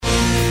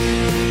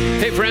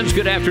Hey friends,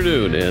 good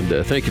afternoon,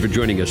 and thank you for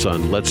joining us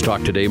on Let's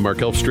Talk Today. Mark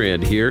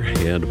Elfstrand here,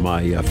 and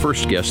my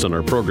first guest on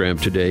our program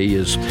today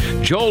is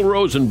Joel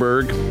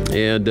Rosenberg,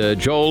 and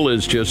Joel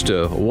is just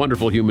a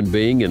wonderful human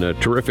being and a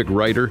terrific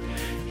writer.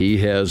 He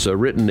has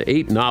written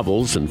 8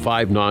 novels and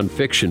 5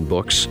 nonfiction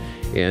books,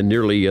 and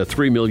nearly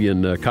 3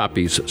 million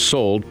copies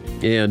sold.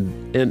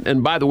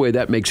 And by the way,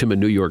 that makes him a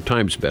New York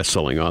Times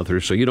best-selling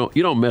author. So you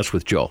don't mess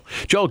with Joel.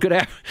 Joel, good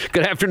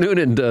afternoon,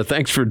 and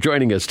thanks for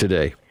joining us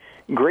today.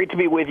 Great to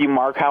be with you,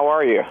 Mark. How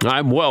are you?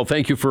 I'm well.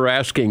 Thank you for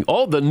asking.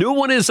 Oh, the new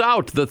one is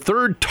out. The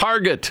Third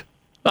Target.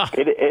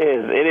 It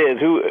is.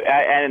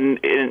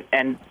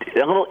 And a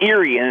little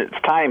eerie in its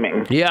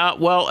timing. Yeah,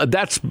 well,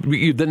 that's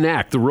the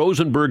knack, the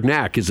Rosenberg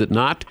knack, is it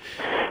not?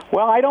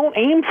 Well, I don't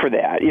aim for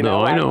that. I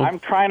know. I'm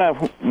trying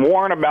to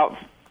warn about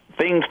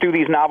things through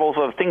these novels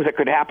of things that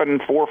could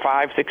happen 4,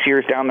 5, 6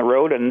 years down the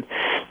road,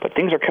 but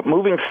things are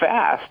moving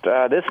fast.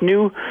 This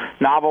new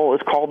novel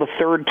is called The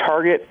Third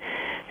Target.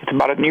 It's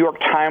about a New York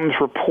Times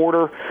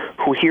reporter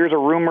who hears a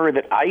rumor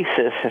that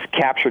ISIS has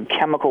captured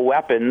chemical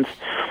weapons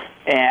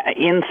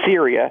in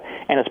Syria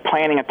and is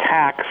planning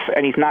attacks,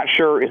 and he's not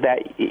sure, is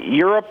that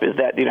Europe, is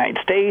that the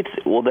United States,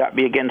 will that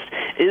be against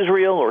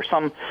Israel or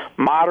some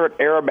moderate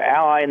Arab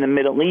ally in the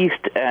Middle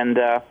East, and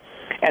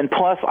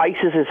plus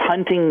ISIS is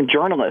hunting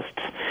journalists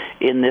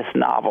in this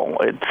novel.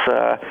 It's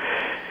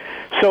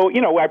so,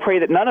 I pray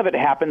that none of it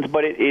happens,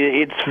 but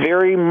it's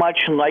very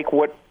much like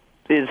what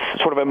is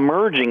sort of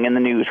emerging in the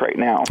news right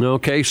now.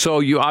 Okay, so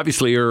you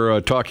obviously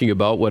are talking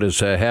about what has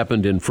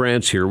happened in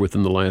France here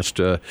within the last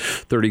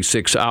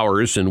 36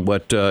 hours and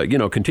what,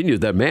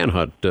 continues. That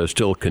manhunt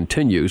still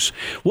continues.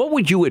 What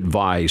would you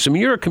advise? I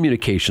mean, you're a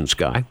communications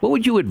guy. What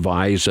would you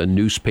advise a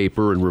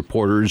newspaper and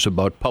reporters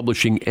about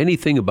publishing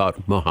anything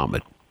about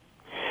Muhammad?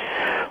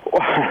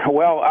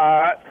 Well,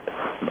 I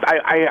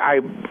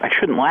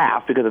shouldn't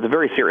laugh because it's a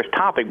very serious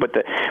topic, but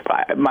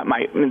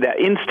that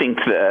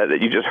instinct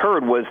that you just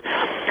heard was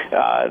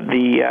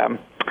the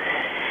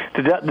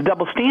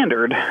double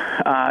standard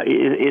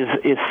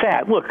is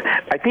sad. Look,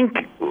 I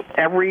think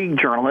every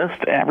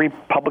journalist, every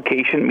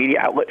publication, media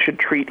outlet should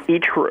treat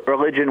each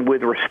religion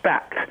with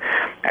respect.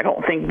 I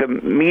don't think the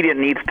media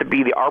needs to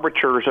be the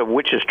arbiters of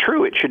which is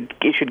true. It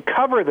should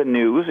cover the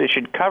news. It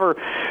should cover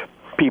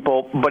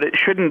people, but it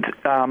shouldn't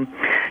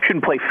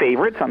play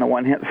favorites on the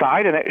one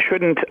side, and it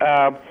shouldn't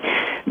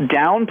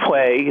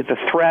downplay the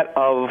threat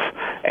of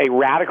a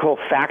radical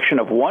faction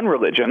of one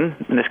religion,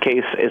 in this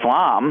case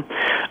Islam,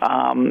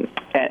 and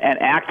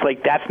act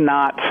like that's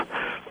not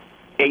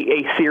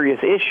a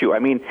serious issue. I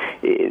mean,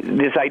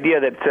 this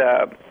idea that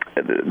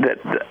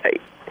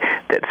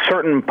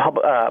certain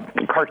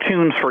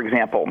cartoons, for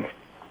example,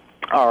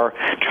 are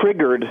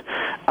triggered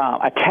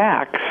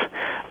attacks,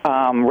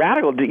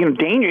 radical,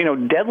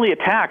 deadly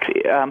attacks.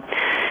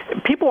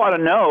 People ought to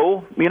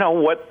know,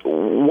 what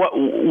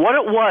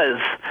it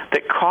was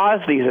that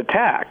caused these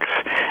attacks,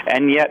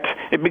 and yet,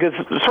 because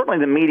certainly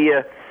the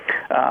media,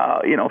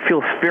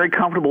 feels very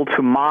comfortable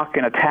to mock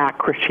and attack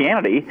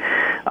Christianity,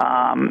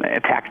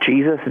 attack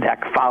Jesus,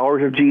 attack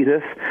followers of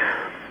Jesus,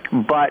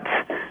 but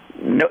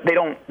no, they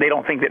don't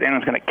think that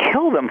anyone's going to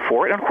kill them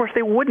for it, and of course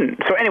they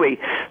wouldn't. So anyway.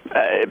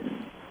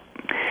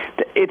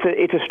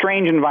 It's a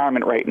strange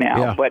environment right now.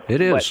 Yeah, but it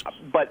is.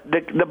 But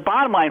the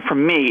bottom line for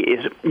me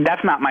is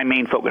that's not my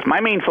main focus. My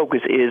main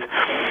focus is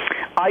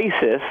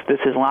ISIS, this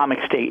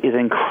Islamic State, is an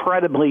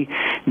incredibly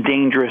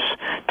dangerous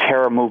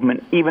terror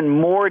movement, even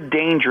more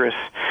dangerous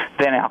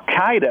than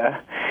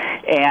Al-Qaeda.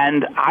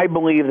 And I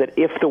believe that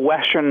if the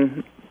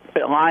Western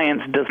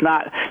alliance does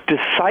not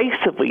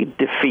decisively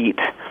defeat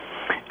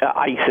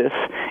ISIS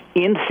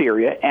in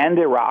Syria and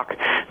Iraq,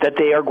 that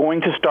they are going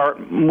to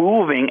start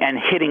moving and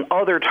hitting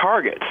other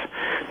targets.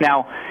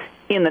 Now,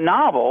 in the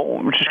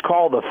novel, which is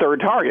called The Third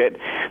Target,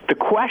 the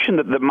question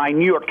that my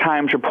New York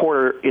Times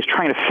reporter is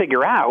trying to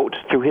figure out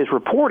through his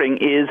reporting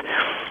is,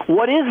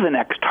 what is the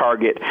next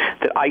target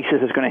that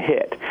ISIS is going to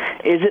hit?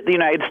 Is it the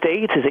United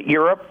States? Is it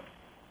Europe?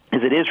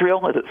 Is it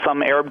Israel? Is it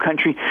some Arab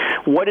country?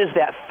 What is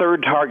that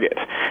third target?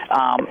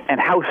 And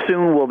how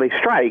soon will they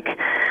strike?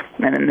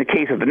 And in the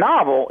case of the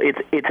novel,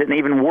 it's an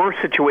even worse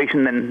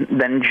situation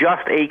than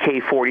just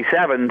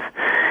AK-47s.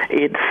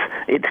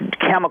 It's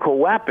chemical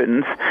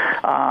weapons.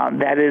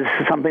 That is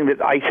something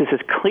that ISIS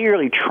is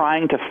clearly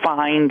trying to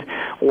find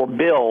or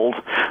build,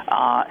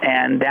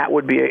 and that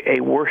would be a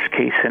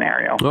worst-case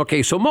scenario.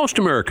 Okay, so most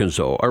Americans,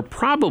 though, are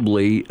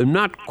probably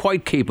not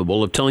quite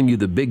capable of telling you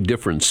the big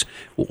difference,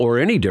 or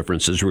any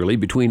differences, really,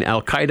 between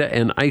Al-Qaeda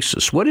and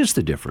ISIS. What is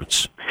the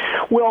difference?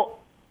 Well,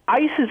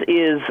 ISIS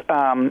is,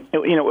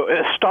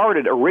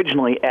 started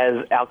originally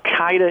as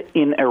Al-Qaeda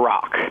in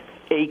Iraq,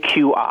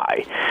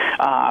 AQI.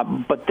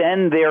 But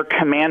then their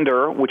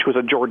commander, which was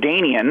a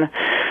Jordanian,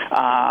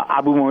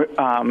 Abu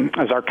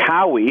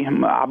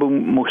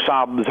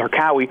Musab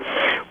Zarqawi,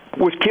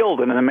 was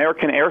killed in an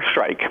American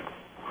airstrike.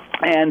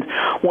 And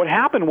what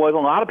happened was a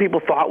lot of people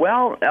thought,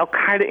 well,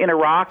 Al-Qaeda in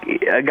Iraq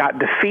got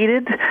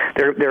defeated.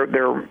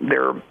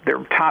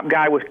 Their top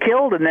guy was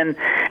killed, and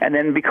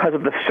then because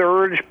of the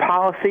surge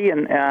policy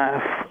in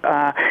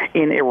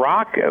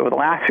Iraq over the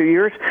last few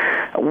years,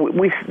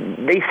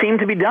 they seem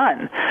to be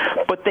done.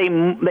 But they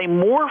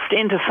morphed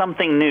into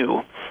something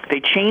new. They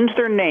changed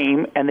their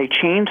name and they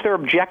changed their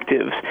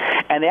objectives,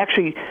 and they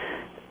actually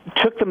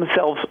took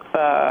themselves,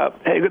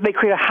 they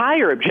create a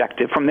higher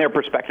objective from their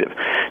perspective,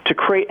 to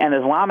create an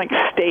Islamic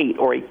State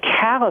or a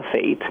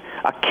caliphate,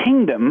 a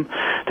kingdom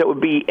that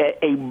would be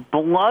a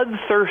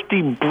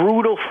bloodthirsty,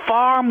 brutal,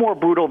 far more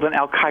brutal than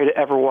Al-Qaeda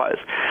ever was.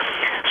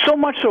 So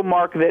much so,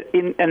 Mark, that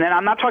and then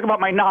I'm not talking about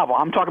my novel,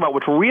 I'm talking about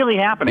what's really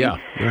happening. Yeah,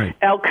 right.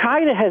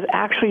 Al-Qaeda has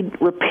actually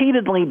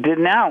repeatedly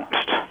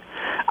denounced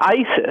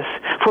ISIS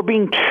for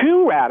being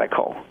too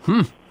radical.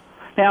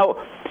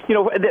 Now,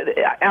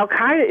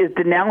 Al-Qaeda is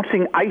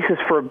denouncing ISIS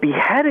for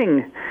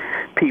beheading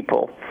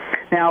people.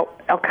 Now,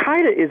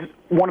 Al-Qaeda is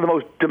one of the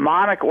most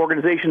demonic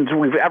organizations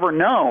we've ever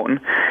known.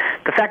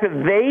 The fact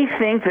that they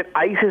think that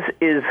ISIS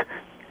is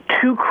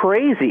too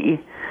crazy,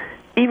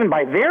 even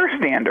by their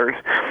standards,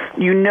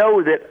 you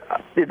know that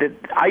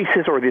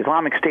ISIS or the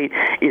Islamic State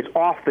is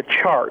off the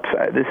charts.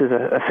 This is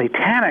a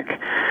satanic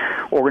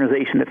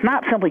organization that's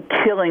not simply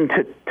killing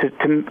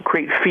to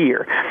create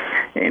fear.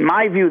 In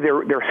my view,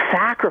 they're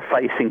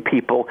sacrificing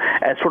people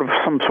as sort of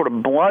some sort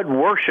of blood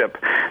worship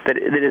that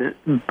is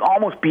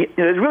almost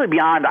is really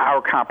beyond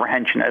our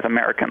comprehension as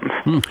Americans.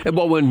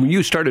 Well, when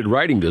you started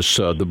writing this,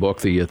 the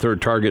book, The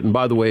Third Target, and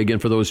by the way, again,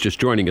 for those just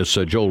joining us,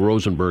 Joel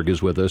Rosenberg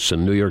is with us,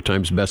 and New York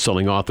Times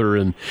bestselling author.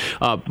 And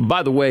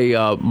by the way,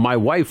 my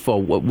wife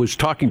was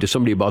talking to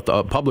somebody about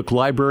the public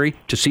library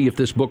to see if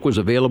this book was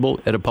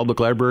available at a public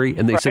library,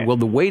 and they said, well,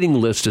 the waiting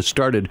list has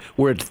started.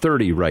 We're at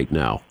 30 right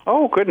now.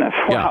 Oh, goodness.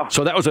 Wow. Yeah,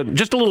 so that was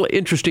just a little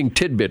interesting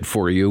tidbit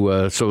for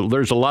you. So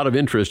there's a lot of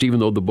interest, even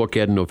though the book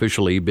hadn't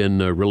officially been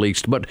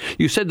released. But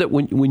you said that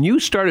when you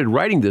started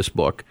writing this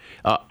book,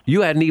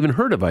 you hadn't even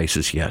heard of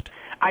ISIS yet.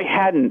 I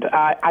hadn't.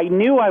 I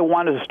knew I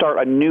wanted to start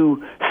a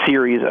new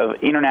series of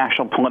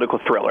international political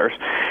thrillers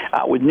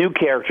with new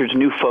characters,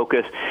 new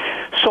focus.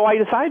 So I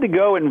decided to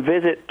go and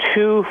visit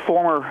two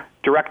former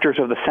directors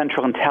of the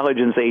Central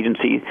Intelligence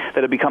Agency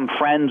that have become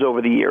friends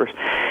over the years,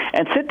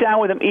 and sit down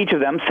with them, each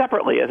of them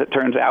separately, as it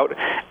turns out,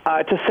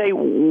 to say,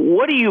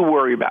 what do you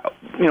worry about?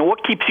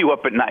 What keeps you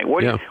up at night?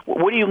 What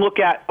do you look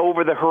at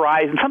over the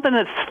horizon? Something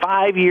that's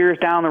 5 years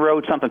down the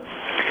road, something.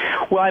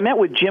 Well, I met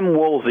with Jim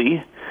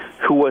Woolsey,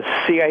 who was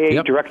CIA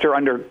director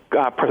under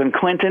President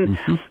Clinton,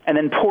 and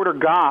then Porter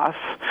Goss,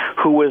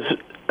 who was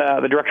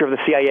the director of the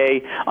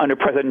CIA under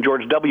President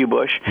George W.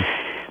 Bush.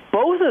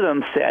 Both of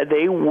them said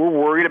they were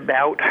worried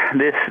about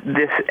this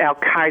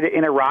Al-Qaeda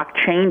in Iraq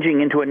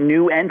changing into a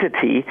new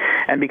entity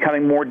and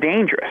becoming more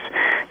dangerous,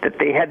 that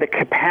they had the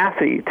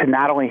capacity to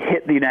not only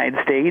hit the United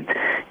States,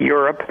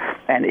 Europe,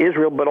 and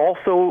Israel, but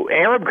also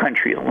Arab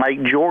countries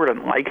like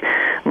Jordan, like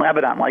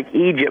Lebanon, like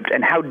Egypt,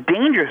 and how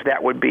dangerous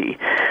that would be.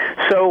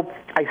 So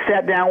I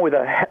sat down with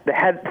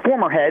the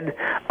former head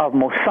of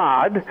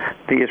Mossad,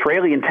 the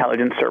Israeli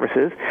intelligence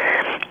services,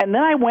 and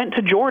then I went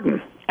to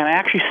Jordan. And I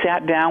actually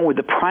sat down with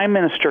the Prime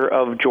Minister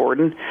of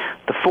Jordan,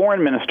 the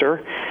Foreign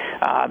Minister,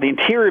 the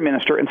Interior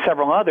Minister, and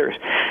several others,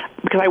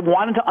 because I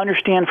wanted to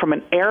understand from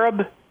an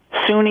Arab,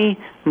 Sunni,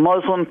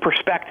 Muslim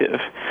perspective,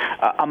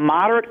 a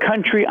moderate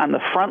country on the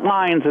front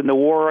lines in the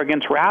war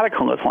against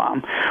radical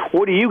Islam.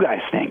 What do you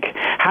guys think?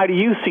 How do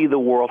you see the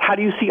world? How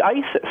do you see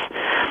ISIS?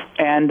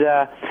 And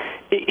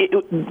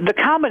the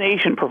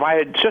combination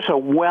provided just a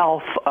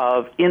wealth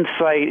of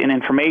insight and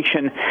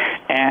information,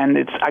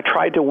 and I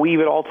tried to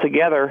weave it all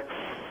together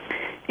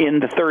in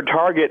The Third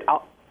Target.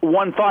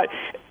 One thought,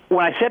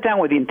 when I sat down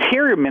with the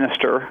Interior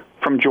Minister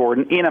from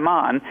Jordan in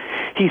Amman,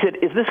 he said,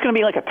 is this going to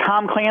be like a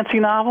Tom Clancy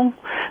novel?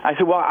 I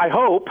said, well, I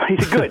hope. He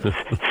said, good.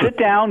 Sit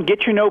down,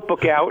 get your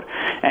notebook out,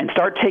 and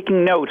start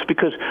taking notes,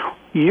 because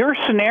your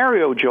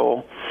scenario,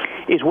 Joel,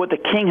 is what the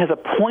king has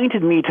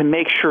appointed me to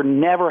make sure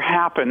never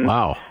happens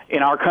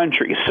in our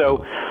country.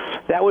 So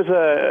that was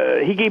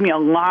he gave me a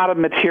lot of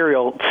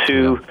material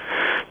to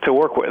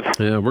work with.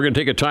 Yeah, we're going to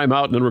take a time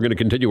out, and then we're going to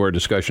continue our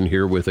discussion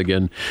here with,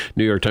 again,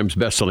 New York Times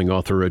bestselling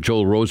author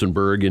Joel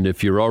Rosenberg. And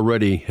if you're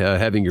already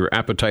having your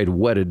appetite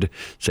whetted,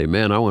 say,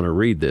 man, I want to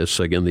read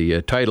this. Again,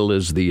 the title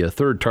is The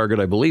Third Target.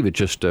 I believe it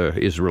just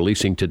is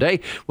releasing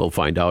today. We'll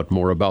find out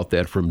more about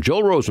that from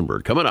Joel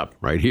Rosenberg coming up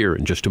right here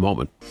in just a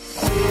moment.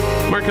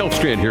 Mark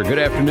Elfstrand here. Good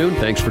afternoon.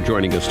 Thanks for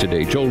joining us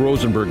today. Joel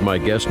Rosenberg, my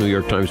guest, New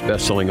York Times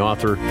bestselling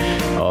author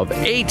of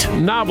 8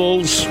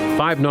 novels,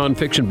 5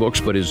 nonfiction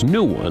books, but his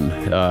new one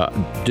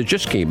that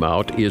just came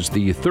out is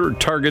The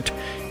Third Target,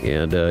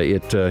 and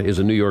it is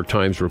a New York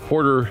Times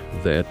reporter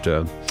that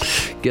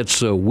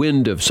gets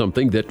wind of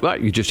something that, well,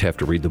 you just have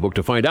to read the book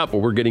to find out, but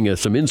we're getting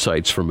some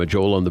insights from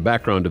Joel on the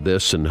background of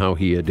this and how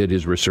he did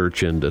his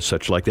research and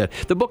such like that.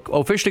 The book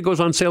officially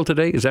goes on sale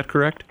today, is that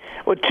correct?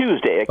 Well,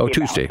 Tuesday.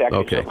 Tuesday. Actually,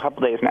 okay. So a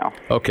couple days now.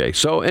 Okay,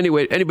 so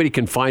anyway, anybody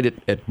can find it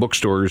at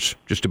bookstores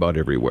just about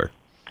everywhere.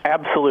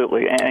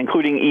 Absolutely,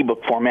 including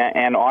ebook format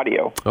and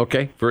audio.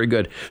 Okay, very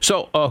good.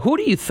 So who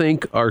do you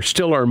think are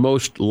still our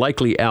most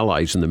likely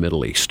allies in the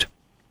Middle East?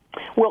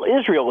 Well,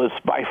 Israel is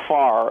by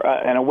far,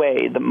 in a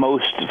way, the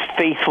most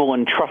faithful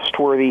and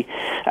trustworthy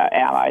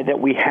ally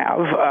that we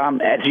have.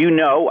 As you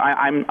know,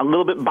 I'm a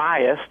little bit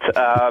biased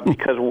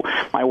because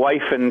my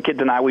wife and kids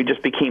and I, we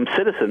just became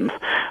citizens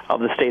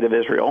of the State of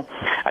Israel,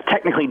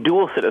 technically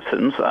dual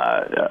citizens,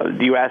 the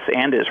U.S.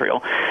 and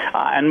Israel,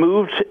 and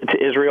moved to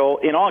Israel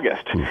in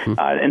August,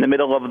 in the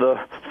middle of the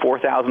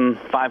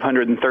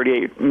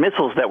 4,538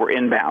 missiles that were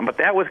inbound. But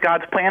that was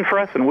God's plan for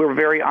us, and we're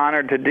very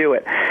honored to do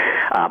it.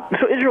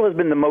 So Israel has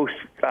been the most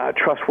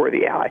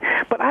trustworthy ally.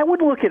 But I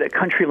would look at a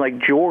country like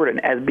Jordan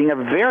as being a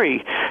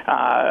very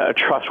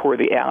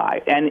trustworthy ally,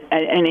 and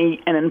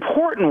an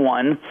important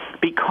one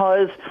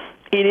because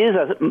it is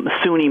a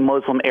Sunni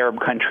Muslim Arab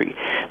country.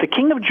 The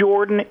king of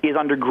Jordan is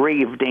under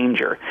grave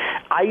danger.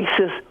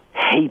 ISIS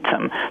hates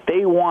him.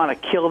 They want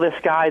to kill this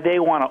guy. They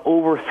want to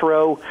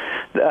overthrow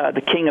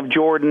the king of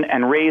Jordan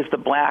and raise the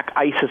black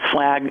ISIS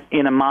flag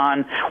in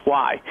Amman.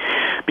 Why?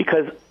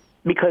 Because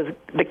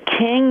the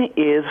king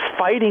is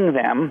fighting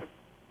them,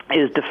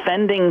 is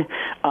defending,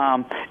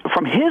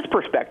 from his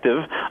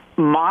perspective,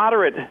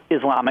 moderate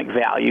Islamic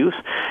values,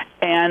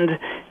 and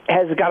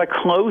has got a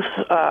close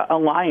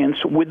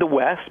alliance with the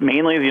West,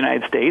 mainly the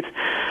United States,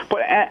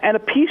 but and a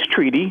peace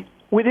treaty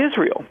with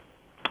Israel.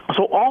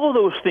 So all of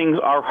those things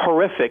are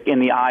horrific in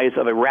the eyes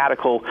of a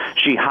radical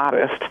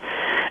jihadist,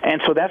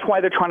 and so that's why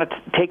they're trying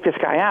to take this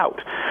guy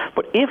out.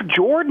 But if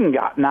Jordan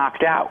got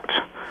knocked out,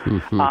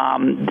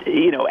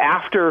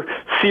 after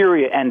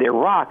Syria and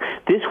Iraq,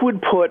 this would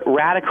put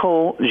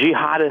radical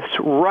jihadists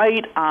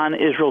right on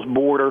Israel's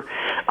border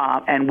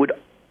and would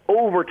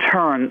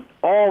overturn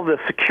all the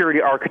security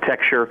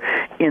architecture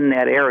in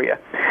that area.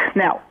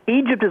 Now,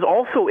 Egypt is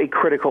also a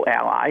critical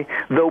ally,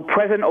 though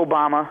President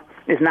Obama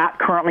is not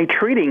currently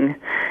treating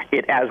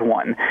it as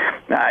one.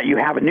 You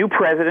have a new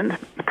president,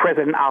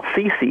 President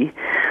al-Sisi,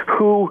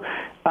 who,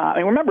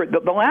 and remember,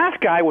 the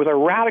last guy was a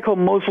radical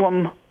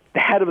Muslim, the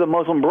head of the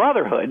Muslim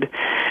Brotherhood.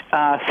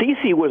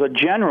 Sisi was a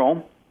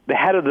general, the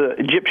head of the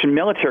Egyptian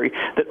military,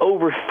 that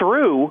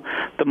overthrew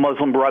the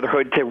Muslim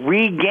Brotherhood to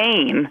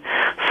regain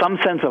some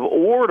sense of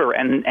order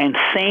and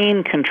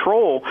sane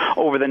control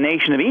over the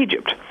nation of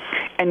Egypt.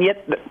 And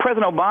yet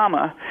President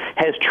Obama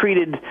has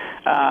treated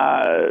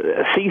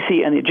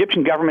Sisi and the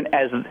Egyptian government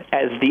as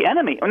the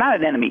enemy, or not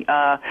an enemy,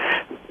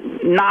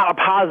 not a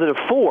positive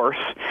force,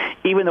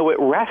 even though it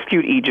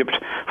rescued Egypt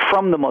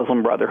from the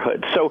Muslim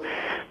Brotherhood. So,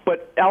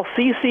 but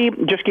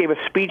al-Sisi just gave a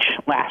speech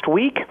last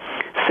week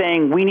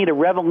saying we need a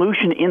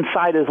revolution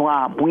inside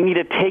Islam. We need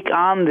to take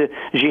on the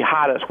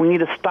jihadists. We need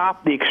to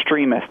stop the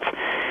extremists.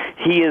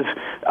 He is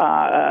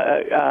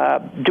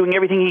doing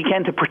everything he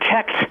can to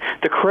protect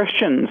the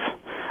Christians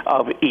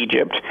of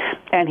Egypt,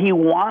 and he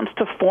wants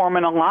to form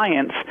an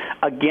alliance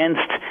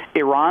against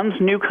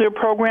Iran's nuclear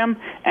program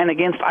and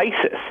against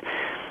ISIS.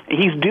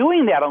 He's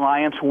doing that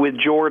alliance with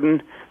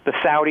Jordan, the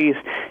Saudis,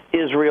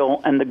 Israel,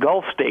 and the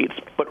Gulf states.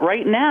 But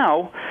right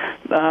now,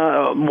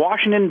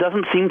 Washington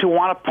doesn't seem to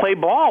want to play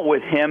ball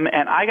with him,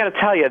 and I got to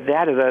tell you,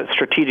 that is a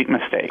strategic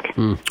mistake.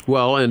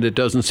 Well, and it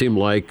doesn't seem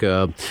like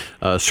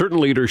certain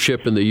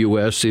leadership in the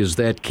U.S. is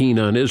that keen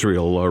on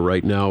Israel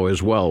right now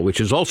as well,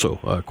 which is also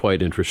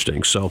quite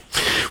interesting. So,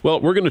 well,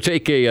 we're going to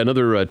take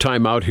another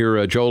time out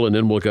here, Joel, and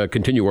then we'll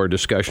continue our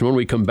discussion. When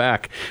we come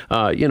back,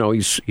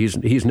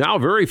 he's now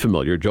very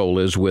familiar, Joel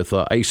is, with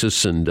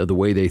ISIS and the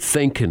way they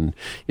think and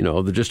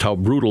just how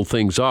brutal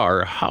things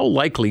are. How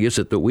likely is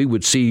it that we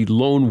would see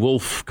lone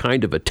wolf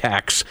kind of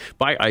attacks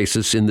by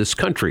ISIS in this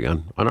country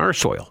on our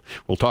soil?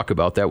 We'll talk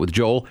about that with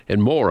Joel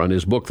and more on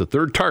his book, The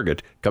Third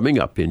Target, coming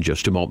up in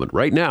just a moment.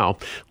 Right now,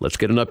 let's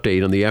get an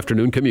update on the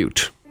afternoon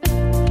commute.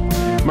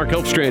 Mark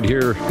Elfstrand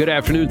here. Good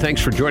afternoon. Thanks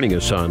for joining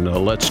us on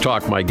Let's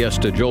Talk. My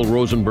guest, Joel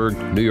Rosenberg,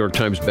 New York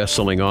Times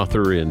bestselling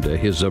author, and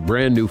his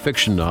brand new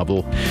fiction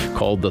novel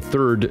called The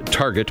Third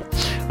Target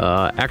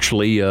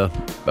actually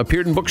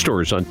appeared in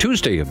bookstores on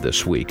Tuesday of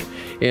this week.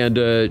 And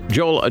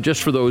Joel,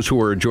 just for those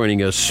who are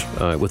joining us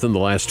within the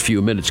last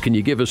few minutes, can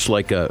you give us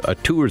like a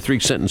 2 or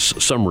 3 sentence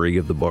summary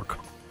of the book?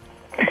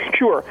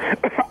 Sure.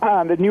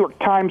 The New York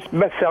Times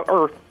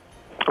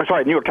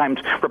New York Times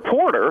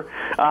reporter,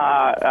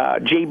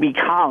 J.B.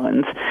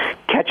 Collins,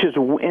 catches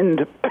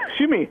wind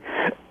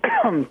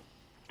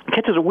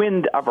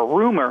of a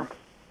rumor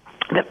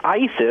that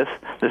ISIS,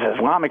 this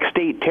Islamic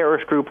State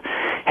terrorist group,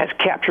 has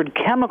captured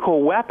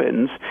chemical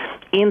weapons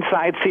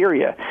inside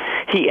Syria.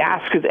 He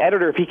asks his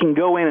editor if he can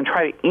go in and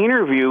try to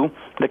interview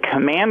the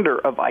commander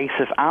of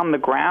ISIS on the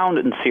ground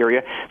in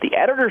Syria. The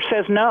editor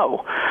says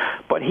no,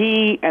 but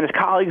he and his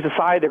colleagues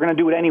decide they're going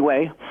to do it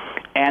anyway,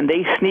 and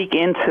they sneak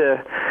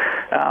into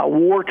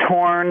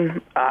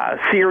war-torn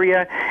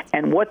Syria,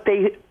 and what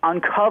they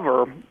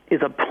uncover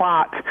is a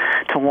plot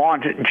to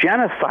launch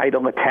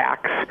genocidal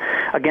attacks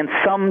against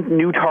some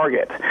new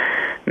target.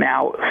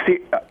 Now,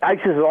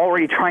 ISIS is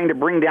already trying to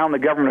bring down the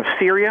government of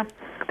Syria.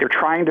 They're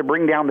trying to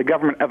bring down the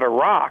government of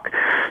Iraq.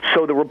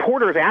 So the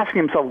reporter is asking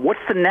himself, what's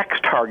the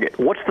next target?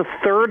 What's the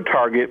third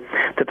target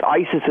that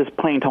ISIS is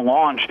planning to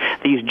launch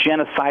these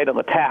genocidal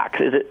attacks?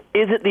 Is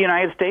it the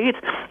United States?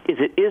 Is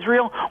it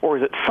Israel? Or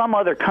is it some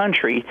other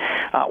country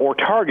or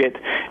target?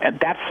 And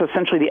that's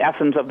essentially the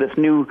essence of this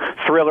new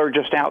thriller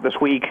just out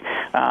this week,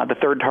 The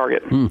Third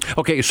Target.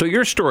 Okay, so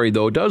your story,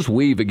 though, does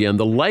weave again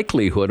the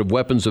likelihood of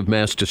weapons of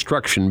mass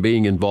destruction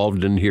being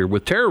involved in here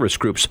with terrorist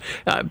groups.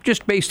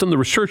 Just based on the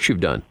research you've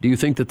done, do you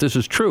think that this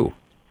is true?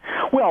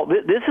 Well,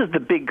 this is the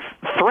big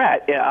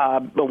threat,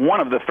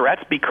 one of the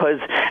threats, because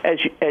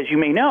as you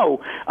may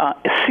know,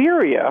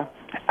 Syria.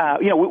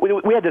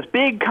 We had this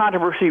big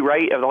controversy,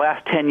 right, of the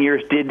last 10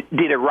 years. Did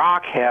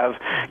Iraq have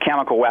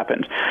chemical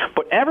weapons?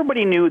 But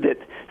everybody knew that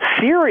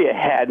Syria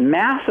had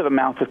massive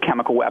amounts of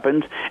chemical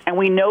weapons, and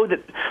we know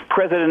that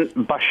President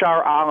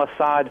Bashar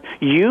al-Assad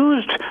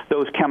used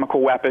those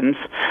chemical weapons,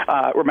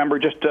 remember,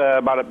 just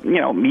about a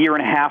year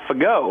and a half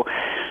ago.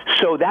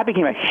 So that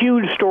became a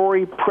huge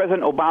story.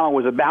 President Obama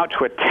was about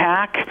to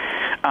attack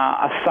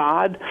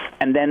Assad,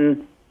 and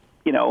then,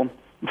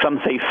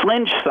 some say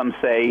flinch, some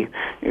say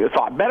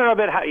thought better of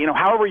it.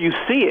 However you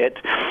see it,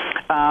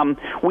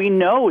 we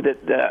know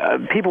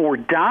that people were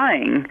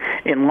dying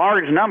in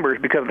large numbers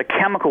because of the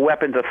chemical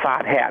weapons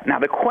Assad had. Now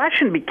the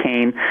question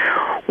became,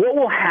 what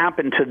will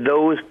happen to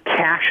those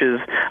caches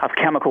of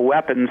chemical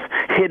weapons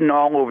hidden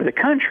all over the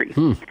country?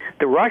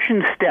 The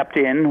Russians stepped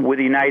in with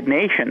the United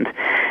Nations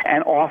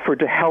and offered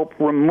to help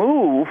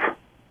remove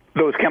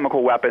those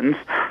chemical weapons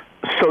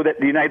so that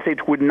the United States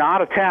would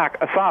not attack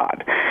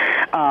Assad,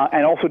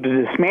 and also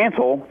to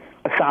dismantle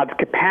Assad's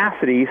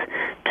capacities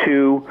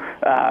to,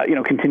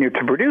 continue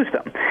to produce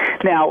them.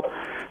 Now,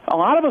 a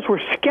lot of us were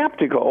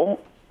skeptical.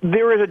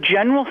 There is a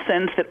general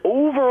sense that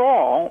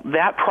overall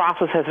that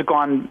process has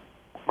gone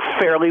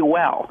fairly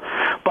well.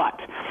 But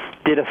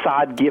did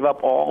Assad give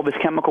up all of his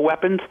chemical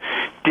weapons?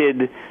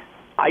 Did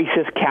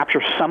ISIS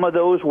capture some of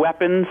those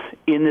weapons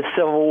in the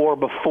civil war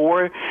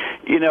before,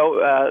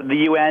 the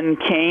UN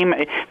came?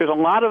 There's a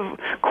lot of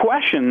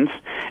questions,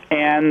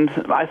 and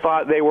I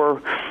thought they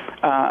were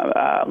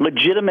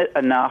legitimate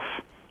enough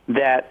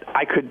that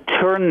I could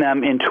turn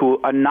them into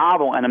a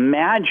novel and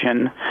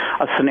imagine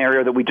a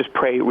scenario that we just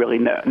pray really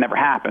never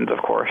happens, of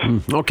course.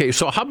 Okay,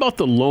 so how about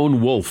the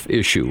lone wolf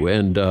issue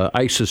and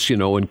ISIS,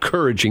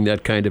 encouraging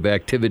that kind of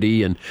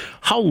activity? And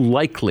how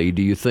likely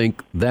do you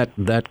think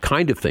that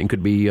kind of thing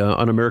could be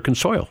on American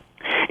soil?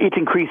 It's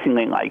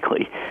increasingly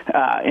likely.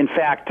 In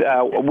fact,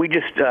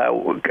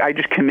 I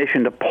just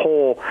commissioned a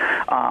poll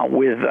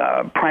with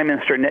Prime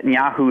Minister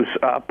Netanyahu's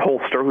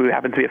pollster, who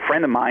happens to be a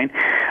friend of mine,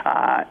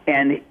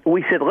 and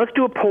we said, let's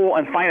do a poll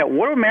and find out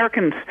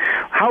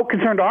how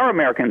concerned are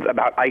Americans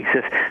about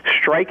ISIS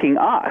striking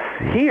us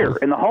here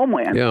in the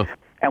homeland. Yeah.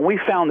 And we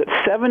found that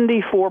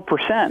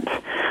 74%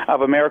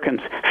 of Americans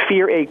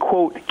fear a,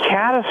 quote,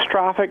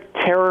 catastrophic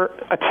terror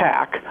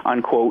attack,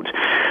 unquote,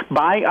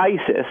 by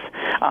ISIS.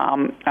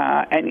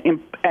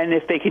 And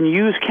if they can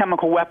use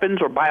chemical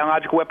weapons or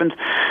biological weapons,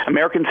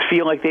 Americans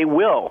feel like they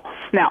will.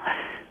 Now,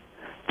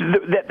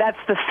 that's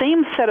the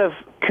same set of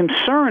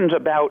concerns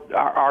about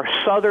our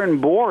southern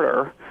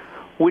border,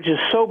 which is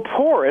so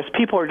porous.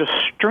 People are just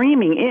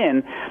streaming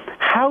in.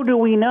 How do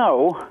we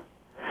know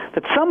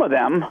that some of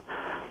them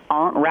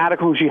aren't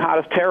radical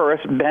jihadist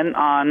terrorists bent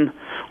on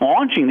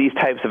launching these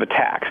types of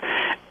attacks?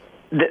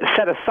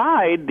 Set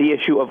aside the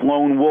issue of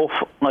lone wolf,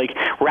 like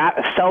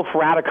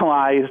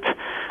self-radicalized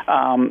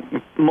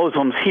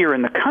Muslims here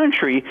in the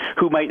country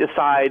who might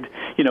decide,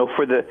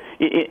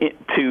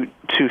 to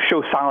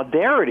show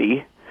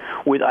solidarity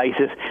with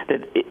ISIS,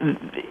 that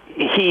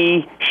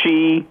he,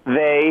 she,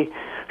 they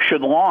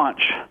should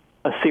launch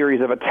a series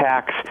of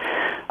attacks.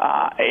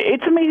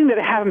 It's amazing that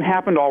it hasn't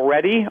happened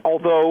already,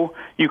 although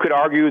you could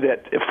argue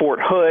that Fort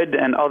Hood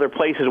and other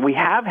places we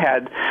have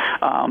had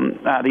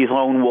these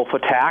lone wolf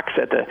attacks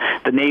at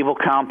the naval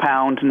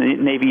compound and the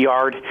Navy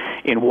Yard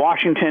in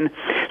Washington.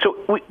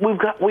 So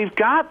we've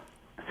got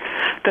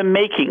the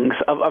makings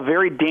of a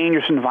very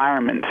dangerous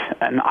environment.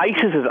 And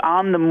ISIS is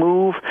on the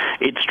move.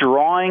 It's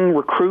drawing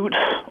recruits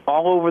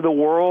all over the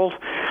world.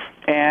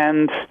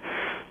 And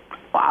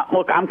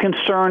look, I'm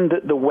concerned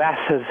that the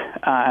West has,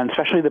 and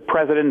especially the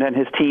president and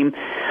his team,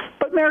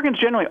 but Americans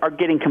generally are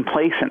getting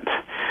complacent,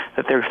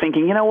 that they're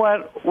thinking, you know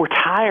what, we're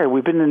tired.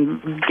 We've been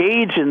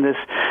engaged in this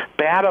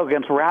battle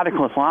against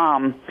radical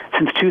Islam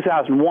since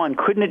 2001.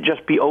 Couldn't it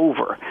just be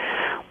over?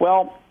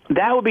 Well,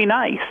 that would be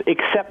nice,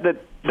 except that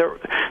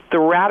the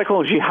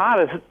radical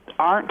jihadists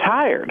aren't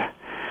tired.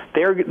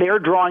 They're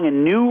drawing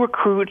in new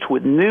recruits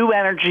with new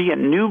energy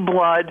and new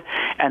blood,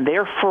 and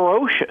they're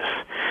ferocious.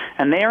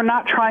 And they are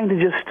not trying to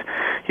just,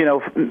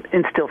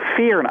 instill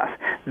fear in us.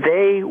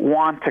 They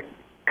want to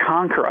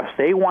conquer us.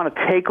 They want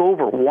to take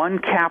over one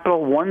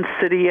capital, one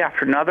city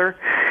after another,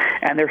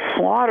 and they're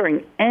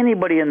slaughtering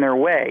anybody in their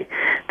way.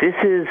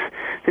 The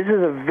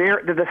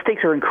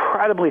stakes are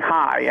incredibly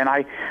high, and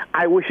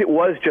I wish it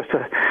was just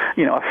a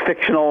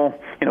fictional,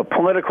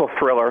 political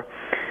thriller.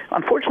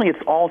 Unfortunately,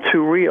 it's all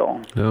too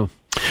real. No.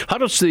 How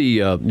does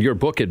your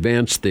book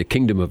advance the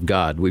kingdom of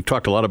God? We've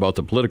talked a lot about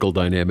the political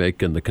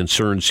dynamic and the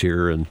concerns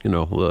here and,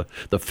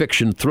 the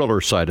fiction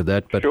thriller side of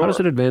that, but How does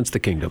it advance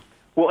the kingdom?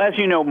 Well, as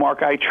you know,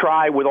 Mark, I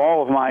try with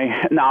all of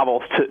my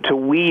novels to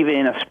weave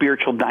in a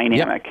spiritual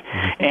dynamic.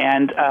 Yep.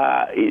 And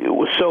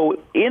so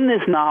in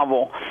this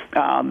novel,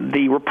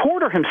 the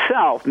reporter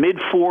himself,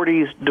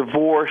 mid-40s,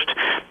 divorced,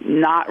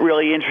 not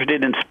really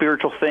interested in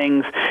spiritual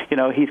things.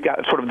 He's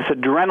got sort of this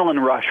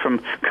adrenaline rush from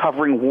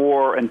covering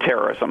war and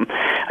terrorism.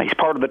 He's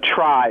part of the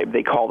tribe,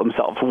 they call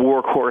themselves,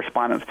 war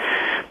correspondents.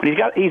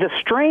 But he's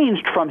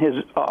estranged from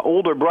his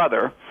older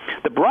brother.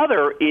 The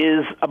brother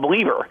is a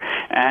believer,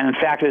 and in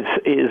fact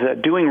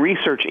is doing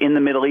research in the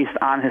Middle East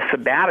on his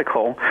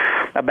sabbatical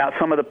about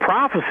some of the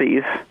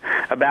prophecies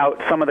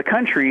about some of the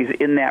countries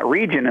in that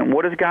region, and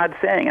what is God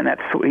saying? And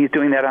he's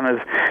doing that on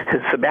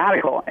his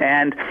sabbatical.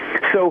 And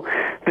so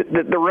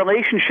the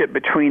relationship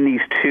between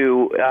these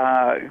two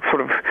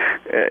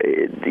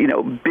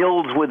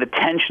builds with the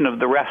tension of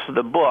the rest of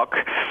the book,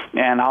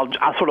 and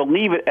I'll sort of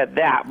leave it at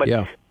that.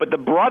 But the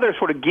brother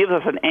sort of gives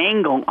us an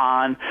angle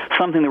on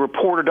something the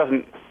reporter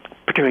doesn't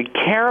particularly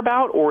care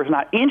about or is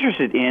not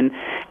interested in,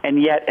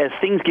 and yet as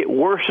things get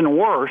worse and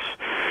worse,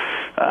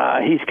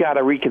 he's got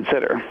to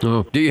reconsider.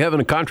 Oh. Do you have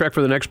a contract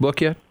for the next book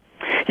yet?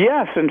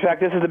 Yes. In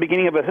fact, this is the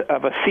beginning of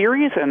a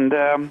series, and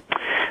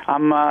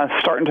I'm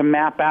starting to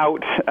map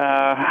out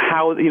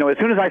how, as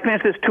soon as I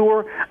finish this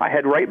tour, I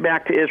head right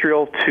back to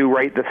Israel to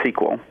write the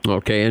sequel.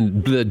 Okay,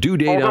 and the due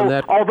date on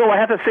that? Although I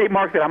have to say,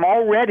 Mark, that I'm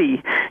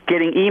already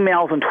getting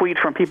emails and tweets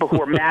from people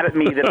who are mad at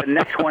me that the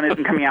next one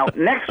isn't coming out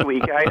next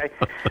week. I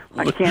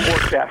can't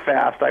work that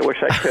fast. I wish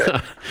I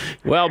could.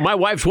 Well, my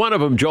wife's one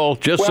of them, Joel,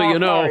 just so you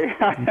know.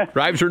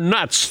 Drives her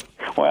nuts.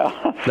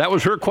 Well, that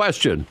was her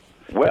question.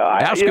 Well,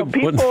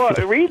 people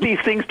read these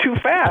things too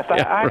fast.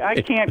 Yeah, right.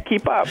 I can't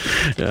keep up.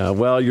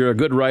 Well, you're a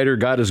good writer.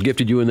 God has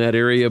gifted you in that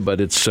area, but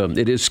it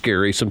is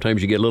scary.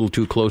 Sometimes you get a little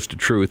too close to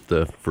truth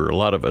for a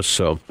lot of us.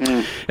 So,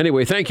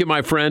 Anyway, thank you,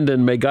 my friend,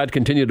 and may God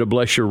continue to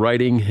bless your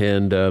writing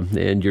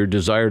and your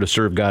desire to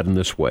serve God in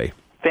this way.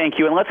 Thank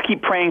you, and let's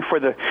keep praying for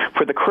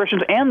the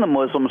Christians and the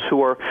Muslims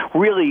who are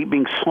really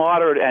being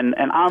slaughtered and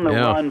on the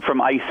run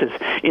from ISIS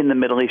in the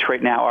Middle East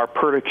right now. Our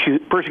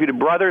persecuted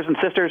brothers and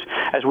sisters,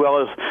 as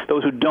well as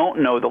those who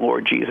don't know the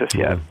Lord Jesus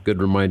yet.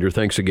 Good reminder.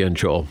 Thanks again,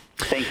 Joel.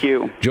 Thank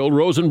you. Joel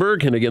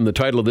Rosenberg, and again, the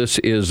title of this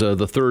is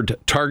The Third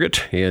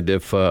Target. And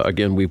if,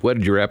 again, we've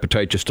whetted your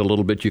appetite just a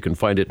little bit, you can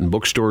find it in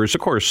bookstores,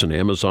 of course, and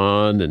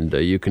Amazon, and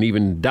you can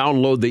even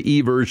download the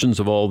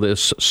e-versions of all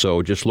this.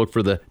 So just look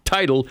for the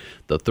title,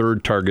 The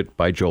Third Target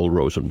by Joel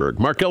Rosenberg.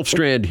 Mark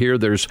Elfstrand here.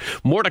 There's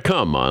more to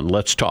come on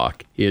Let's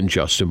Talk in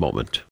just a moment.